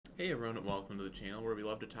Hey everyone and welcome to the channel where we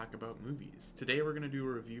love to talk about movies. Today we're going to do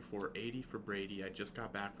a review for For Brady. I just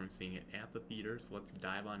got back from seeing it at the theater, so let's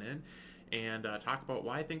dive on in and talk about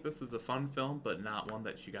why I think this is a fun film, but not one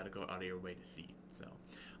that you got to go out of your way to see.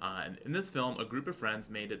 In this film, a group of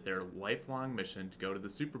friends made it their lifelong mission to go to the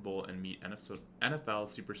Super Bowl and meet NFL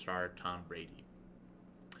superstar Tom Brady.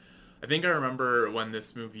 I think I remember when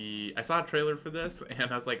this movie, I saw a trailer for this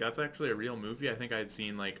and I was like, that's actually a real movie. I think I had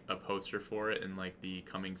seen like a poster for it in like the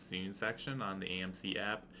coming soon section on the AMC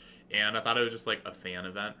app. And I thought it was just like a fan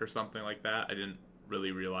event or something like that. I didn't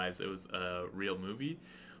really realize it was a real movie.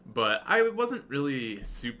 But I wasn't really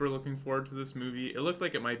super looking forward to this movie. It looked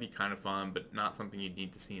like it might be kind of fun, but not something you'd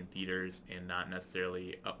need to see in theaters and not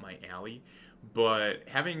necessarily up my alley. But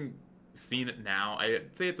having seen it now,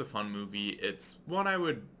 I'd say it's a fun movie. It's one I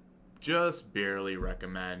would just barely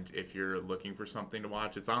recommend if you're looking for something to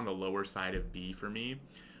watch. It's on the lower side of B for me.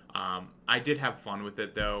 I did have fun with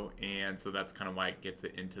it though, and so that's kind of why it gets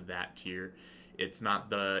it into that tier. It's not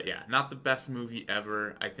the best movie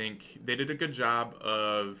ever. I think they did a good job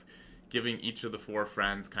of giving each of the four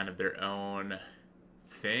friends kind of their own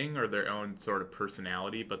thing or their own sort of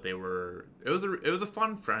personality, but it was a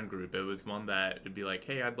fun friend group. It was one that would be like,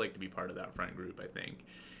 hey, I'd like to be part of that friend group, I think.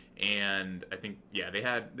 And I think, yeah, they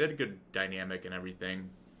had a good dynamic and everything.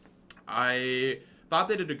 I thought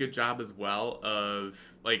they did a good job as well of,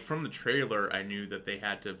 like, from the trailer, I knew that they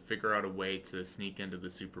had to figure out a way to sneak into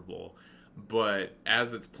the Super Bowl. But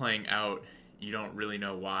as it's playing out, you don't really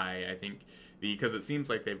know why. I think because it seems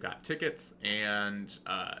like they've got tickets, and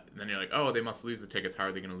then you're like, oh, they must lose the tickets. How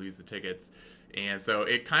are they going to lose the tickets? And so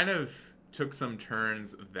it kind of took some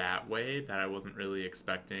turns that way that I wasn't really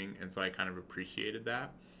expecting, and so I kind of appreciated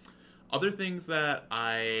that. Other things that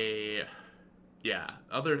other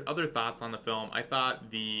thoughts on the film. I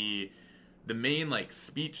thought the main like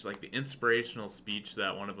speech, like the inspirational speech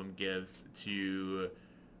that one of them gives to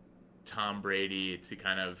Tom Brady to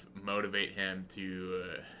kind of motivate him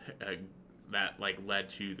to that like led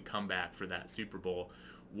to the comeback for that Super Bowl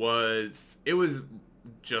was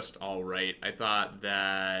just all right. I thought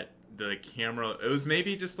that the camera, it was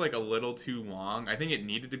maybe just like a little too long. I think it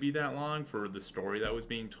needed to be that long for the story that was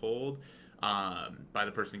being told by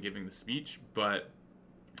the person giving the speech, but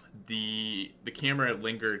the camera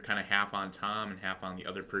lingered kind of half on Tom and half on the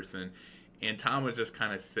other person, and Tom was just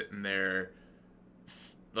kind of sitting there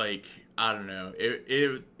like, I don't know,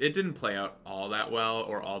 it didn't play out all that well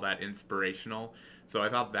or all that inspirational. So I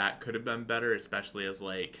thought that could have been better, especially as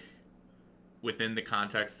like within the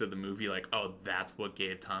context of the movie, like, oh, that's what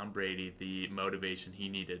gave Tom Brady the motivation he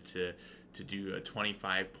needed to do a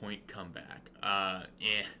 25-point comeback. I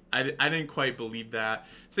didn't quite believe that.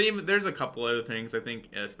 Same, there's a couple other things, I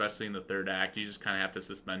think, especially in the third act, you just kind of have to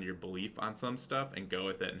suspend your belief on some stuff and go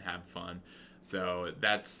with it and have fun. So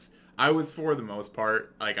I was, for the most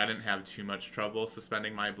part, like, I didn't have too much trouble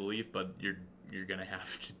suspending my belief, but you're gonna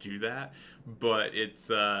have to do that. But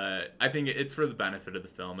I think it's for the benefit of the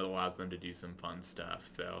film. It allows them to do some fun stuff.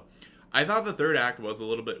 So I thought the third act was a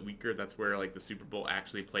little bit weaker. That's where like the Super Bowl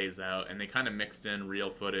actually plays out, and they kind of mixed in real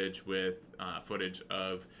footage with footage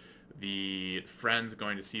of the friends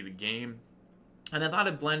going to see the game, and I thought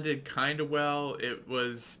it blended kind of well.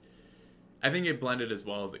 I think it blended as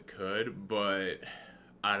well as it could, but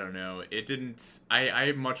I don't know. It didn't.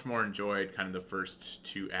 I much more enjoyed kind of the first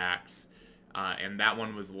two acts. And that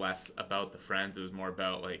one was less about the friends. It was more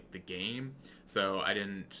about like the game. So I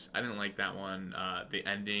didn't like that one. The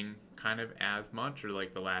ending kind of as much, or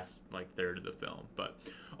like the last like third of the film. But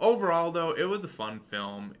overall, though, it was a fun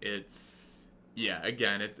film.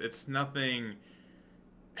 Again, it's nothing.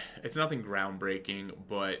 It's nothing groundbreaking,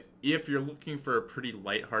 but if you're looking for a pretty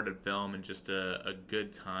lighthearted film and just a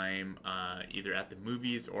good time, either at the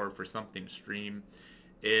movies or for something to stream,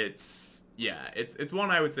 it's one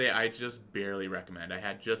I would say I just barely recommend. I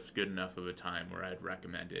had just good enough of a time where I'd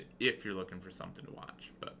recommend it if you're looking for something to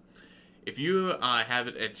watch. But if you have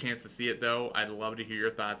a chance to see it, though, I'd love to hear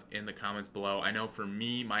your thoughts in the comments below. I know for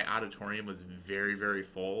me, my auditorium was very, very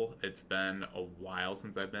full. It's been a while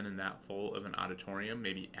since I've been in that full of an auditorium.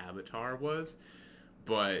 Maybe Avatar was,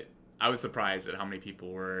 but I was surprised at how many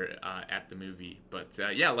people were at the movie. But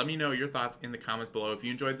yeah, let me know your thoughts in the comments below. If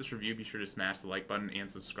you enjoyed this review, be sure to smash the like button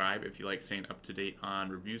and subscribe if you like staying up to date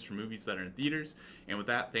on reviews for movies that are in theaters. And with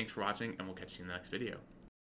that, thanks for watching, and we'll catch you in the next video.